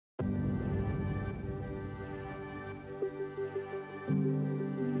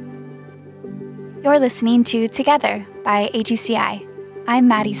You're listening to Together by AGCI. I'm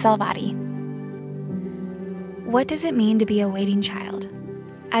Maddie Salvati. What does it mean to be a waiting child?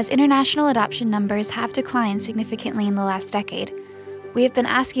 As international adoption numbers have declined significantly in the last decade, we have been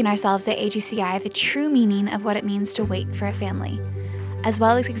asking ourselves at AGCI the true meaning of what it means to wait for a family, as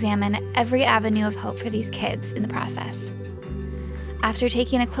well as examine every avenue of hope for these kids in the process. After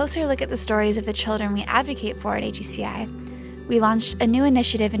taking a closer look at the stories of the children we advocate for at AGCI, we launched a new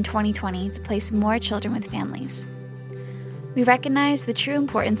initiative in 2020 to place more children with families. We recognize the true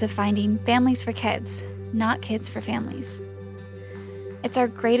importance of finding families for kids, not kids for families. It's our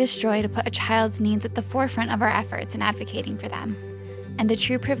greatest joy to put a child's needs at the forefront of our efforts in advocating for them, and a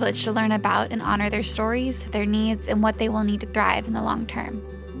true privilege to learn about and honor their stories, their needs, and what they will need to thrive in the long term.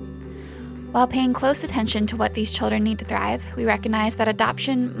 While paying close attention to what these children need to thrive, we recognize that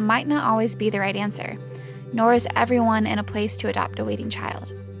adoption might not always be the right answer, nor is everyone in a place to adopt a waiting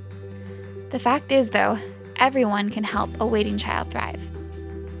child. The fact is, though, everyone can help a waiting child thrive.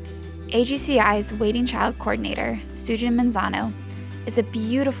 AGCI's Waiting Child Coordinator, Sujin Manzano, is a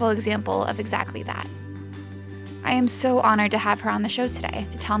beautiful example of exactly that. I am so honored to have her on the show today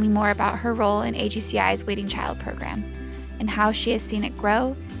to tell me more about her role in AGCI's Waiting Child program and how she has seen it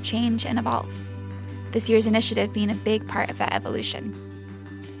grow, change, and evolve, this year's initiative being a big part of that evolution.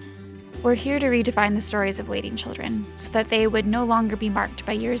 We're here to redefine the stories of waiting children so that they would no longer be marked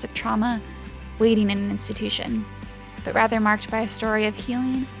by years of trauma, waiting in an institution, but rather marked by a story of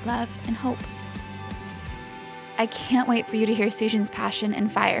healing, love, and hope. I can't wait for you to hear Sujin's passion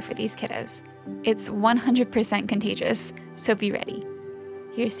and fire for these kiddos. It's 100% contagious, so be ready.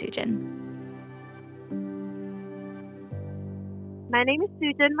 Here's Sujin. My name is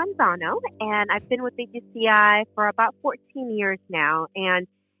Sujin Manzano, and I've been with AGCI for about 14 years now. And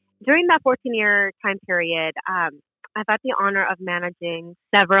during that 14-year time period, I've had the honor of managing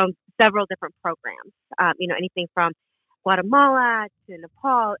several different programs. Anything from Guatemala to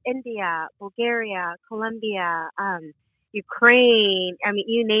Nepal, India, Bulgaria, Colombia, Ukraine. I mean,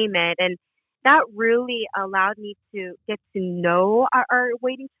 you name it. And that really allowed me to get to know our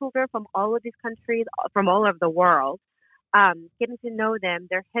waiting children from all of these countries, from all over the world. Getting to know them,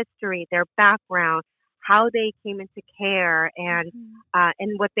 their history, their background, how they came into care, and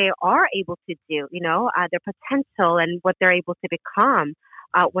what they are able to do, their potential and what they're able to become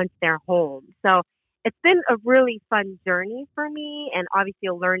once they're home. So it's been a really fun journey for me, and obviously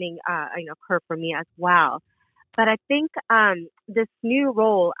a learning curve for me as well. But I think this new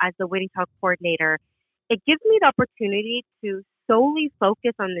role as the Waiting Child Coordinator, it gives me the opportunity to solely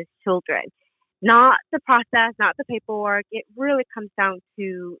focus on these children. Not the process, not the paperwork. It really comes down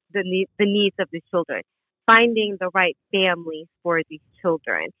to the needs of these children, finding the right families for these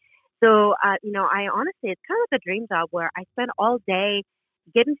children. So, I honestly, it's kind of like a dream job where I spend all day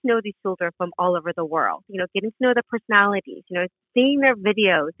getting to know these children from all over the world, getting to know their personalities, seeing their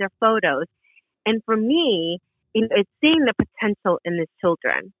videos, their photos. And for me, it's seeing the potential in these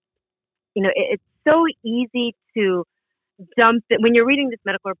children. It's so easy to when you're reading this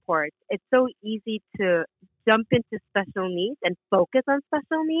medical report, it's so easy to jump into special needs and focus on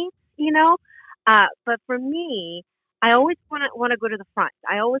special needs, but for me, I always want to go to the front.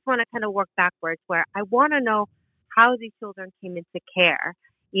 I always want to kind of work backwards, where I want to know how these children came into care.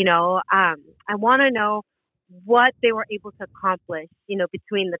 I want to know what they were able to accomplish,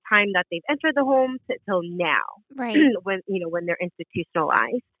 between the time that they've entered the home till now, Right. when they're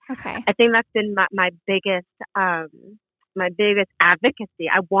institutionalized. Okay. I think that's been my biggest advocacy.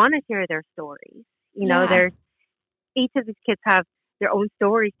 I want to hear their stories. There's each of these kids have their own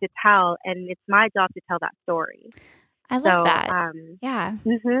stories to tell, and it's my job to tell that story. I love that. Yeah.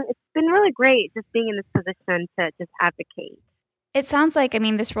 It's been really great just being in this position to just advocate. It sounds like,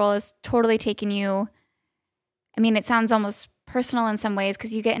 this role has totally taken you, it sounds almost personal in some ways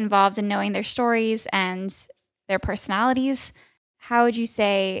because you get involved in knowing their stories and their personalities. How would you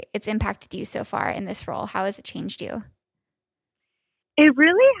say it's impacted you so far in this role? How has it changed you? It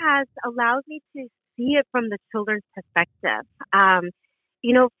really has allowed me to see it from the children's perspective.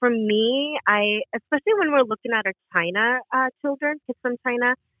 For me, especially when we're looking at our China children, kids from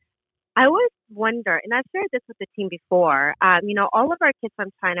China, I always wonder, and I've shared this with the team before, all of our kids from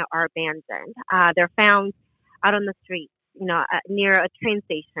China are abandoned. They're found out on the streets, near a train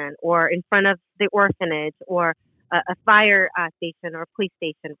station or in front of the orphanage or a fire station or a police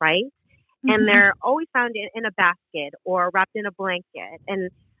station, right? And they're always found in a basket or wrapped in a blanket.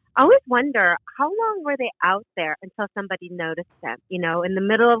 And I always wonder, how long were they out there until somebody noticed them, in the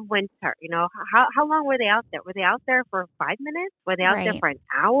middle of winter? How long were they out there? Were they out there for 5 minutes? Were they out there for an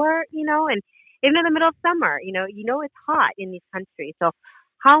hour? And even in the middle of summer, it's hot in these countries. So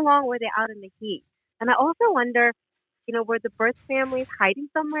how long were they out in the heat? And I also wonder, were the birth families hiding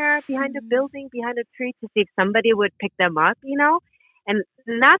somewhere behind a Mm. building, behind a tree to see if somebody would pick them up? And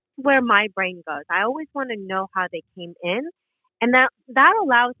that's where my brain goes. I always want to know how they came in, and that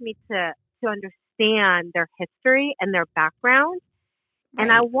allows me to understand their history and their background.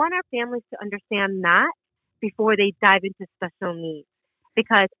 And I Right. want our families to understand that before they dive into special needs,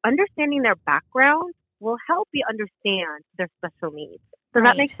 because understanding their background will help you understand their special needs. Does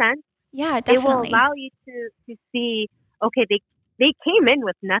that Right. make sense? Yeah, It will definitely. allow you to see, okay, they came in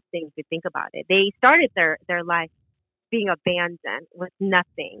with nothing. If you think about it, they started their life being abandoned with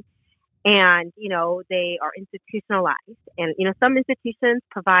nothing, and they are institutionalized, and some institutions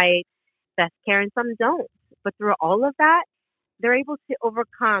provide best care and some don't. But through all of that, they're able to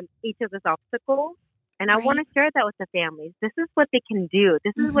overcome each of those obstacles. And I want Right. to share that with the families. This is what they can do.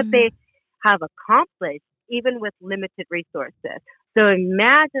 This is what Hmm. they have accomplished, even with limited resources. So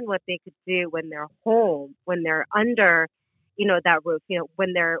imagine what they could do when they're home, when they're under, that roof,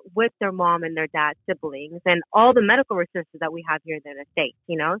 when they're with their mom and their dad, siblings, and all the medical resources that we have here in the United States.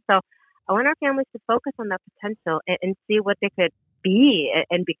 So I want our families to focus on that potential and see what they could be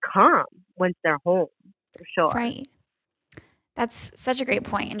and become once they're home, for sure. Right. That's such a great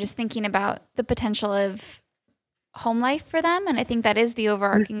point. And just thinking about the potential of home life for them. And I think that is the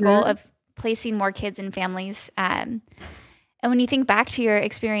overarching goal Hmm. of placing more kids in families. And when you think back to your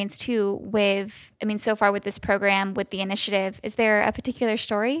experience too, I mean, so far with this program, with the initiative, is there a particular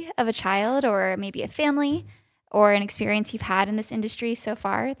story of a child or maybe a family or an experience you've had in this industry so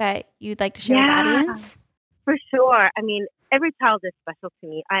far that you'd like to share with the Yeah. audience? For sure. I mean, every child is special to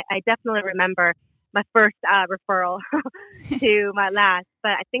me. I definitely remember my first referral to my last,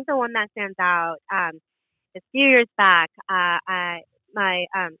 but I think the one that stands out a few years back, my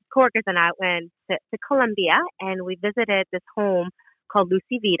coworkers and I went to Colombia, and we visited this home called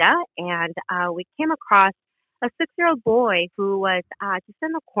Lucy Vida, and we came across a 6-year-old boy who was just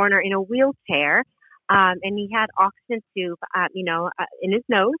in the corner in a wheelchair. And he had oxygen tube, in his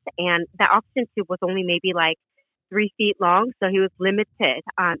nose, and that oxygen tube was only maybe like 3 feet long, so he was limited,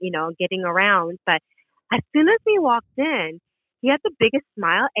 getting around. But as soon as we walked in, he had the biggest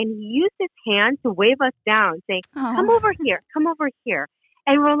smile, and he used his hand to wave us down, saying, "Come Oh, over here, come over here."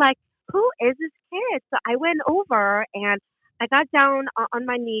 And we're like, "Who is this kid?" So I went over and I got down on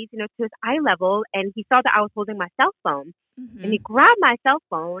my knees, to his eye level, and he saw that I was holding my cell phone, and hmm. he grabbed my cell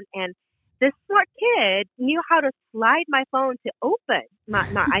phone, and this smart kid knew how to slide my phone to open my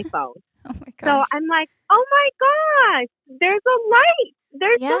iPhone. Oh my So gosh. I'm like, oh my gosh, there's a light.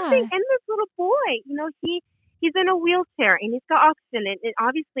 There's something Yeah. in this little boy. He's in a wheelchair and he's got oxygen, and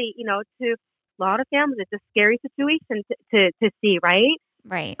obviously, to a lot of families, it's a scary situation to see, right?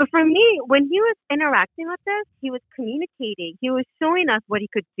 Right. But for me, when he was interacting with us, he was communicating. He was showing us what he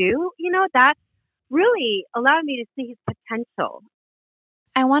could do. That really allowed me to see his potential.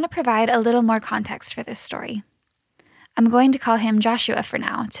 I want to provide a little more context for this story. I'm going to call him Joshua for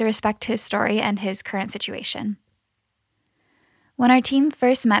now to respect his story and his current situation. When our team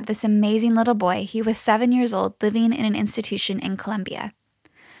first met this amazing little boy, he was 7 years old living in an institution in Colombia.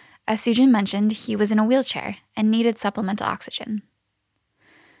 As Sujin mentioned, he was in a wheelchair and needed supplemental oxygen.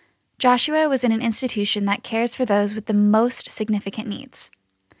 Joshua was in an institution that cares for those with the most significant needs.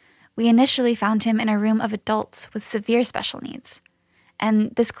 We initially found him in a room of adults with severe special needs,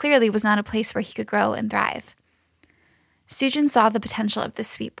 and this clearly was not a place where he could grow and thrive. Sujin saw the potential of this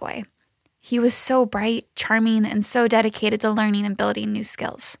sweet boy. He was so bright, charming, and so dedicated to learning and building new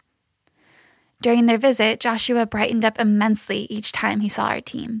skills. During their visit, Joshua brightened up immensely each time he saw our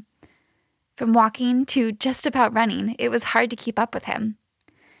team. From walking to just about running, it was hard to keep up with him.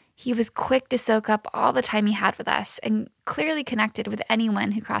 He was quick to soak up all the time he had with us and clearly connected with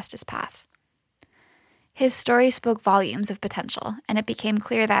anyone who crossed his path. His story spoke volumes of potential, and it became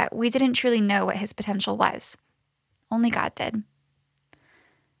clear that we didn't truly know what his potential was. Only God did.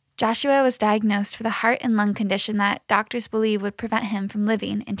 Joshua was diagnosed with a heart and lung condition that doctors believe would prevent him from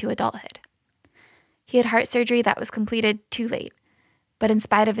living into adulthood. He had heart surgery that was completed too late, but in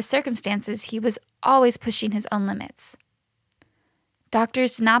spite of his circumstances, he was always pushing his own limits.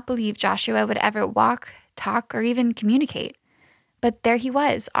 Doctors did not believe Joshua would ever walk, talk, or even communicate, but there he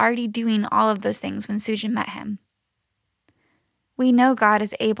was, already doing all of those things when Sujin met him. We know God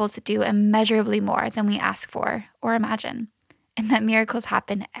is able to do immeasurably more than we ask for or imagine, and that miracles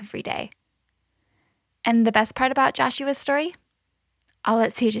happen every day. And the best part about Joshua's story? I'll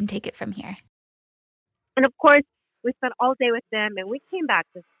let Sujin take it from here. And of course, we spent all day with them, and we came back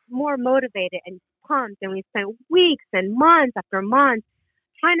just more motivated and pumped. And we spent weeks and months after months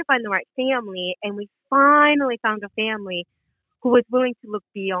trying to find the right family. And we finally found a family who was willing to look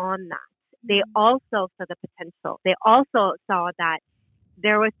beyond that they also saw the potential. They also saw that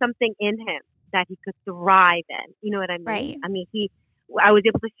there was something in him that he could thrive in. You know what I mean? Right. I mean, I was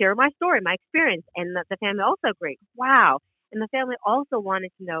able to share my story, my experience, and the family also agreed. Wow. And the family also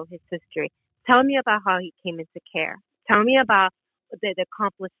wanted to know his history. Tell me about how he came into care. Tell me about the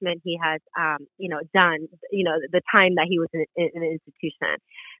accomplishment he has, done, the time that he was in an institution.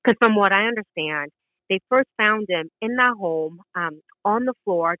 Because from what I understand, they first found him in that home, on the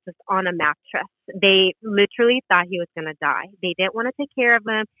floor, just on a mattress. They literally thought he was going to die. They didn't want to take care of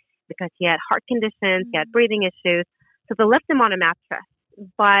him because he had heart conditions, he had breathing issues. So they left him on a mattress.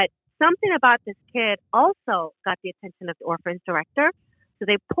 But something about this kid also got the attention of the orphanage director. So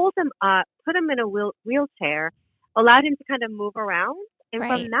they pulled him up, put him in a wheelchair, allowed him to kind of move around. And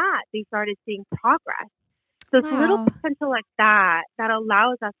Right. from that, they started seeing progress. So it's little Wow. potential like that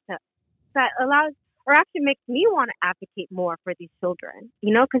allows or actually makes me want to advocate more for these children,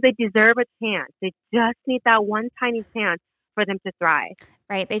 because they deserve a chance. They just need that one tiny chance for them to thrive.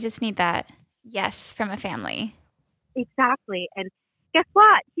 Right. They just need that yes from a family. Exactly. And guess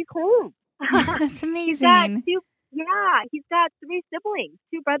what? He's home. That's He's got amazing. he's got 3 siblings,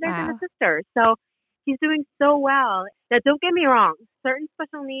 2 brothers and a Wow. sister. So he's doing so well. Now, don't get me wrong. Certain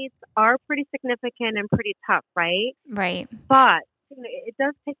special needs are pretty significant and pretty tough, right? Right. But it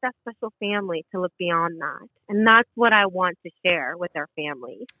does take that special family to look beyond that. And that's what I want to share with our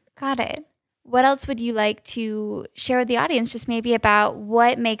families. Got it. What else would you like to share with the audience, just maybe about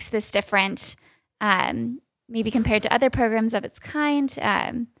what makes this different, maybe compared to other programs of its kind?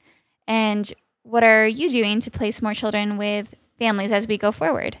 And what are you doing to place more children with families as we go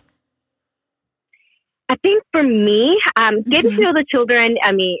forward? I think for me, getting Mhm. to know the children,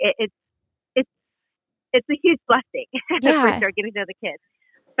 I mean, it's a huge blessing Yeah. for sure, getting to know the kids.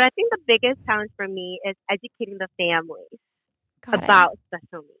 But I think the biggest challenge for me is educating the families Got it. about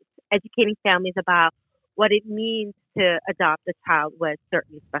special needs, educating families about what it means to adopt a child with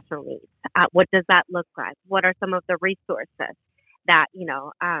certain special needs. What does that look like? What are some of the resources that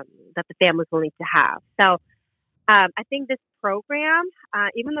that the family is willing to have? So I think this program,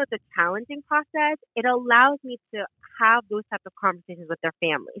 even though it's a challenging process, it allows me to have those types of conversations with their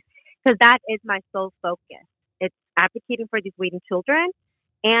families because that is my sole focus. It's advocating for these waiting children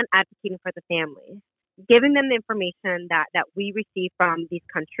and advocating for the families, giving them the information that we receive from these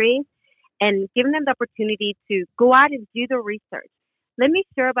countries and giving them the opportunity to go out and do the research. Let me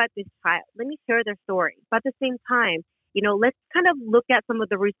share about this child. Let me share their story. But at the same time, let's kind of look at some of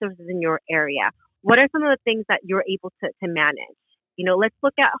the resources in your area. What are some of the things that you're able to manage? Let's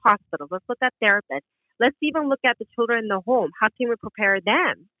look at hospitals. Let's look at therapists. Let's even look at the children in the home. How can we prepare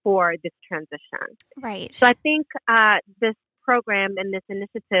them for this transition? Right. So I think this program and this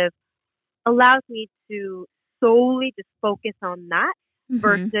initiative allows me to solely just focus on that Mhm.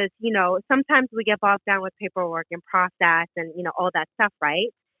 versus, sometimes we get bogged down with paperwork and process and, all that stuff, right?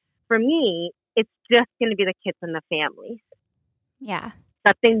 For me, it's just going to be the kids and the families. Yeah.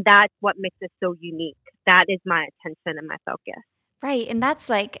 I think that's what makes it so unique. That is my attention and my focus. Right. And that's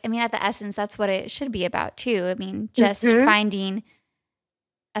at the essence, that's what it should be about too. I mean, just finding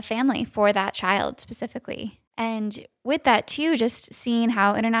a family for that child specifically. And with that too, just seeing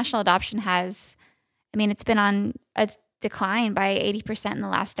how international adoption it's been on a decline by 80% in the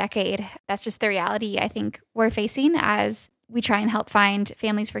last decade. That's just the reality I think we're facing as we try and help find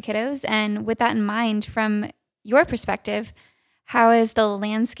families for kiddos. And with that in mind, from your perspective, how has the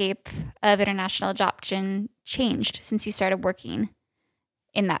landscape of international adoption changed since you started working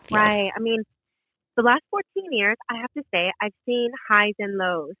in that field? Right. I mean, the last 14 years, I have to say, I've seen highs and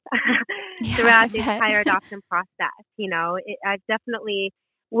lows throughout the entire adoption process. I've definitely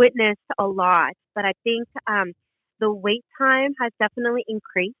witnessed a lot, but I think the wait time has definitely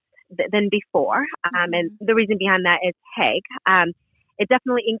increased than before. And the reason behind that is Hague. It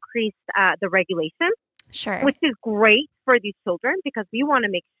definitely increased the regulation. Sure. Which is great for these children because we want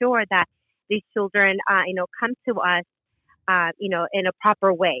to make sure that these children, come to us, in a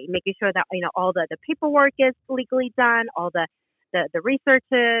proper way, making sure that, all the paperwork is legally done, all the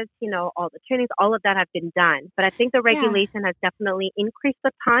researches, all the trainings, all of that have been done. But I think the regulation has definitely increased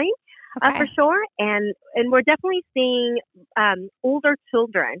the time for sure. And we're definitely seeing older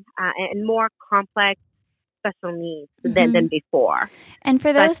children and more complex special needs than before. And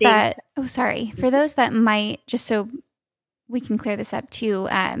for those for those that might, just so we can clear this up too,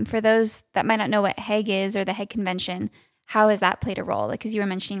 for those that might not know what Hague is or the Hague Convention, how has that played a role? Because you were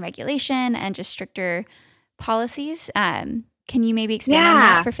mentioning regulation and just stricter policies. Can you maybe expand on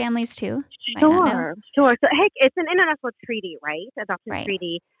that for families too? Sure. So Hague, it's an international treaty, right? Adoption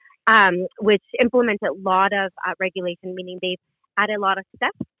treaty, which implemented a lot of regulation, meaning they've at a lot of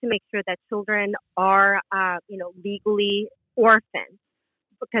steps to make sure that children are, legally orphaned.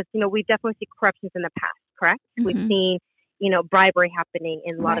 Because, we've definitely seen corruptions in the past, correct? We've Mm-hmm. seen, bribery happening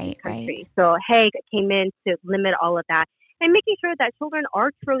in a lot of these Right. countries. So Hague came in to limit all of that and making sure that children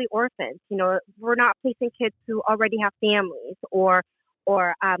are truly orphans. We're not placing kids who already have families or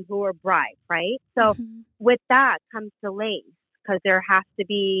who are bribed, right? So Mm-hmm. with that comes delays because there has to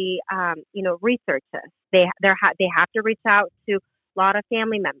be, researchers. They have to reach out to a lot of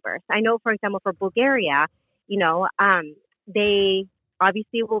family members. I know, for example, for Bulgaria, they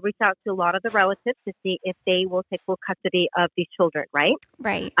obviously will reach out to a lot of the relatives to see if they will take full custody of these children, right?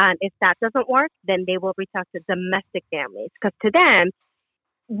 Right. If that doesn't work, then they will reach out to domestic families because to them,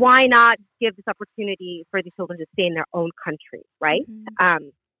 why not give this opportunity for the children to stay in their own country, right? Mm-hmm.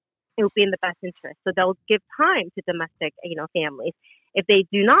 It would be in the best interest. So they'll give time to domestic, families. If they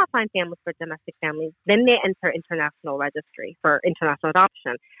do not find families for domestic families, then they enter international registry for international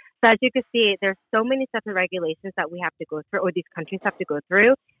adoption. So as you can see, there's so many steps and regulations that we have to go through, or these countries have to go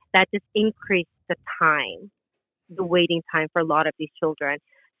through, that just increase the time, the waiting time for a lot of these children.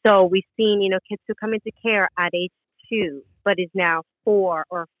 So we've seen, kids who come into care at age 2, but is now 4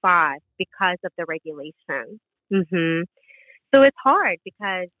 or 5 because of the regulations. hmm So it's hard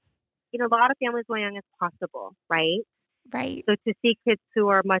because, a lot of families want young as possible, right? Right. So to see kids who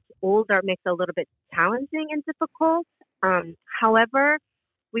are much older makes it a little bit challenging and difficult. However,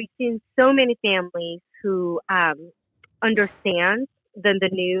 we've seen so many families who understand the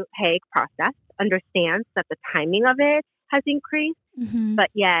new Hague process, understands that the timing of it has increased, Mm-hmm. but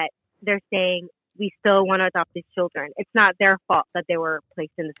yet they're saying we still want to adopt these children. It's not their fault that they were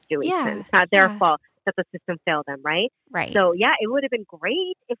placed in this situation. Yeah. It's not their Yeah. fault that the system failed them, right? Right. So yeah, it would have been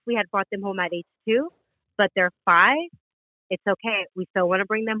great if we had brought them home at age 2, but they're 5. It's okay. We still want to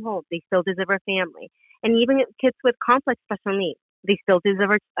bring them home. They still deserve a family. And even kids with complex special needs, they still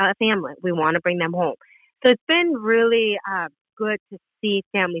deserve a family. We want to bring them home. So it's been really good to see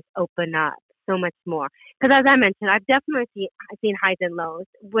families open up so much more. Because as I mentioned, I've seen highs and lows.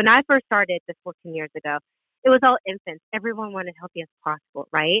 When I first started this 14 years ago, it was all infants. Everyone wanted healthy as possible,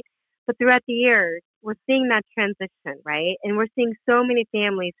 right? But throughout the years, we're seeing that transition, right? And we're seeing so many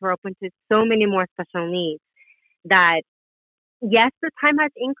families who are open to so many more special needs that yes, the time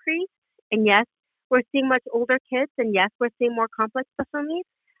has increased, and yes, we're seeing much older kids, and yes, we're seeing more complex special needs.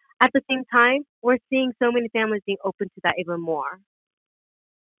 At the same time, we're seeing so many families being open to that even more.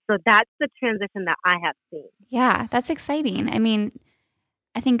 So that's the transition that I have seen. Yeah, that's exciting. I mean,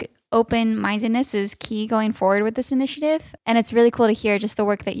 I think open mindedness is key going forward with this initiative. And it's really cool to hear just the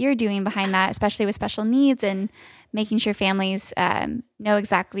work that you're doing behind that, especially with special needs and making sure families know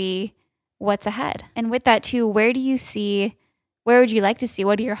exactly what's ahead. And with that, too, where would you like to see?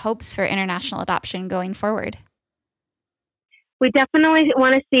 What are your hopes for international adoption going forward? We definitely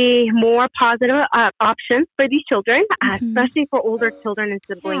want to see more positive options for these children, Mm-hmm. especially for older children and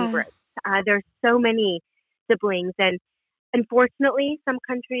sibling Yeah. groups. There's so many siblings, and unfortunately, some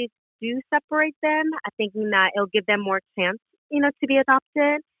countries do separate them, thinking that it'll give them more chance, to be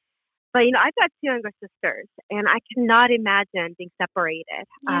adopted. But I've got 2 younger sisters, and I cannot imagine being separated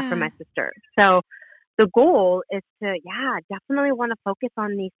from Yeah. my sisters. So the goal is to, yeah, definitely want to focus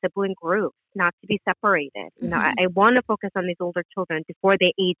on these sibling groups, not to be separated. Mm-hmm. I want to focus on these older children before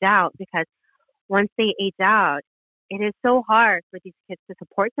they age out, because once they age out, it is so hard for these kids to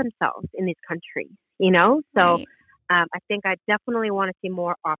support themselves in these countries. So Right. I think I definitely want to see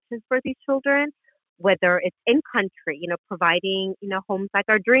more options for these children, whether it's in country, providing, homes like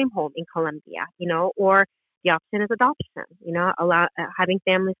our dream home in Colombia, or the option is adoption, having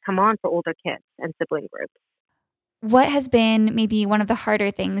families come on for older kids and sibling groups. What has been maybe one of the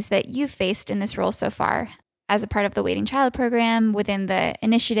harder things that you've faced in this role so far as a part of the Waiting Child program within the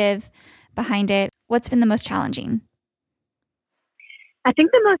initiative behind it? What's been the most challenging? I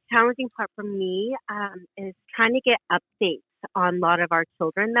think the most challenging part for me is trying to get updates on a lot of our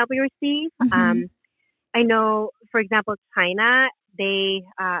children that we receive. Mm-hmm. I know, for example, China, they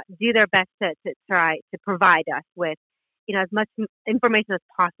do their best to try to provide us with, as much information as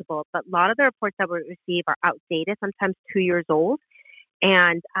possible. But a lot of the reports that we receive are outdated, sometimes 2 years old.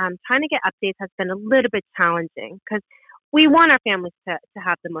 And trying to get updates has been a little bit challenging because we want our families to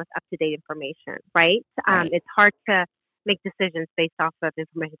have the most up-to-date information, right? Right. It's hard to make decisions based off of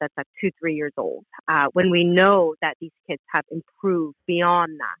information that's like 2, 3 years old when we know that these kids have improved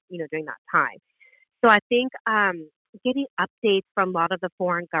beyond that, during that time. So I think getting updates from a lot of the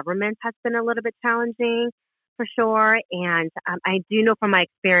foreign governments has been a little bit challenging for sure. And I do know from my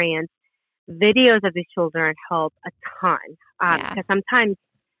experience, videos of these children help a ton Yeah. because sometimes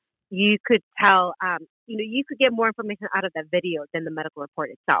you could tell, you could get more information out of that video than the medical report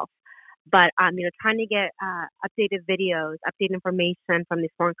itself. But trying to get updated videos, updated information from these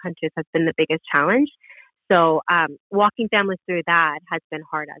foreign countries has been the biggest challenge. So walking families through that has been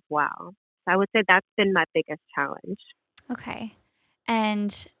hard as well. So I would say that's been my biggest challenge. Okay.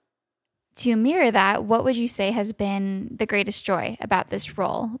 And to mirror that, what would you say has been the greatest joy about this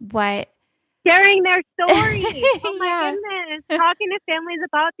role? What? Sharing their stories. Oh my Yeah. goodness. Talking to families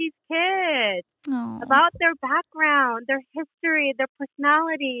about these kids, Oh. about their background, their history, their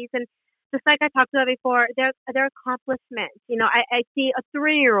personalities, and just like I talked about before, their accomplishments. I see a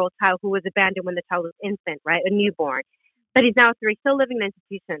 3-year-old child who was abandoned when the child was infant, right, a newborn, but he's now 3, still living in an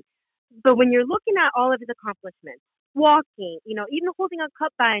institution. But when you're looking at all of his accomplishments, walking, even holding a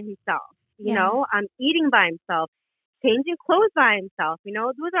cup by himself, Yeah. eating by himself, changing clothes by himself,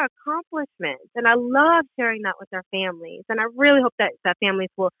 those are accomplishments. And I love sharing that with their families. And I really hope that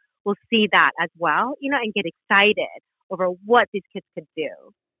families will see that as well, and get excited over what these kids could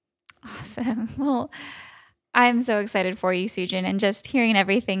do. Awesome. Well, I'm so excited for you, Sujin, and just hearing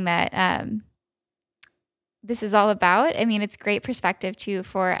everything that this is all about. I mean, it's great perspective too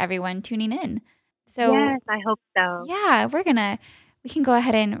for everyone tuning in. So Yes, I hope so. yeah, we can go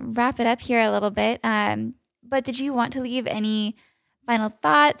ahead and wrap it up here a little bit. But did you want to leave any final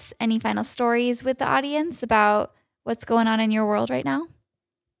thoughts, any final stories with the audience about what's going on in your world right now?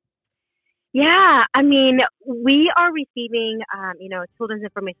 Yeah, I mean, we are receiving, children's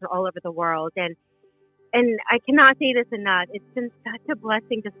information all over the world, and I cannot say this enough. It's been such a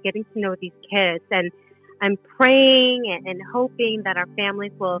blessing just getting to know these kids, and I'm praying and hoping that our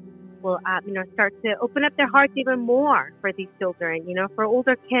families will start to open up their hearts even more for these children, for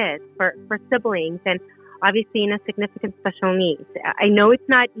older kids, for siblings, and obviously significant special needs. I know it's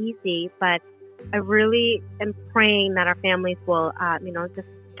not easy, but I really am praying that our families will, just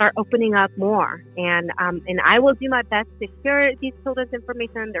start opening up more, and I will do my best to share these children's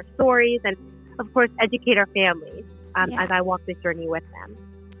information, their stories, and of course educate our families as I walk this journey with them.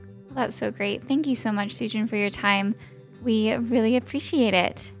 Well, that's so great. Thank you so much, Sujin, for your time. We really appreciate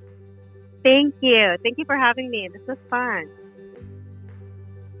it. Thank you. Thank you for having me. This was fun.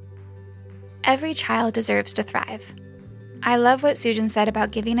 Every child deserves to thrive. I love what Sujin said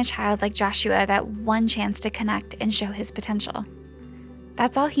about giving a child like Joshua that one chance to connect and show his potential.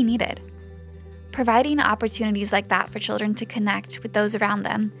 That's all he needed. Providing opportunities like that for children to connect with those around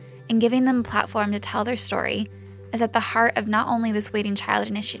them and giving them a platform to tell their story is at the heart of not only this Waiting Child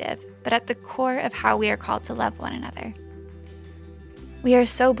initiative, but at the core of how we are called to love one another. We are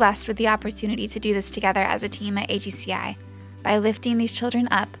so blessed with the opportunity to do this together as a team at AGCI by lifting these children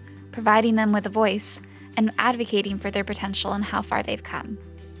up, providing them with a voice, and advocating for their potential and how far they've come.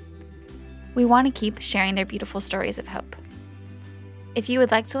 We want to keep sharing their beautiful stories of hope. If you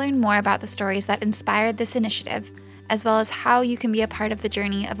would like to learn more about the stories that inspired this initiative, as well as how you can be a part of the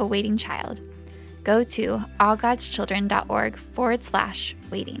journey of a waiting child, go to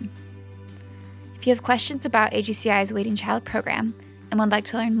allgodschildren.org/waiting. If you have questions about AGCI's Waiting Child program and would like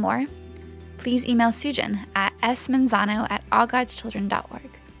to learn more, please email Sujin at smanzano@allgodschildren.org.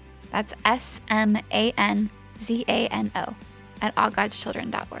 That's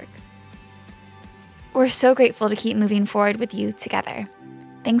SMANZANO@allgodschildren.org. We're so grateful to keep moving forward with you together.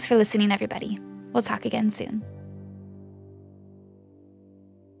 Thanks for listening, everybody. We'll talk again soon.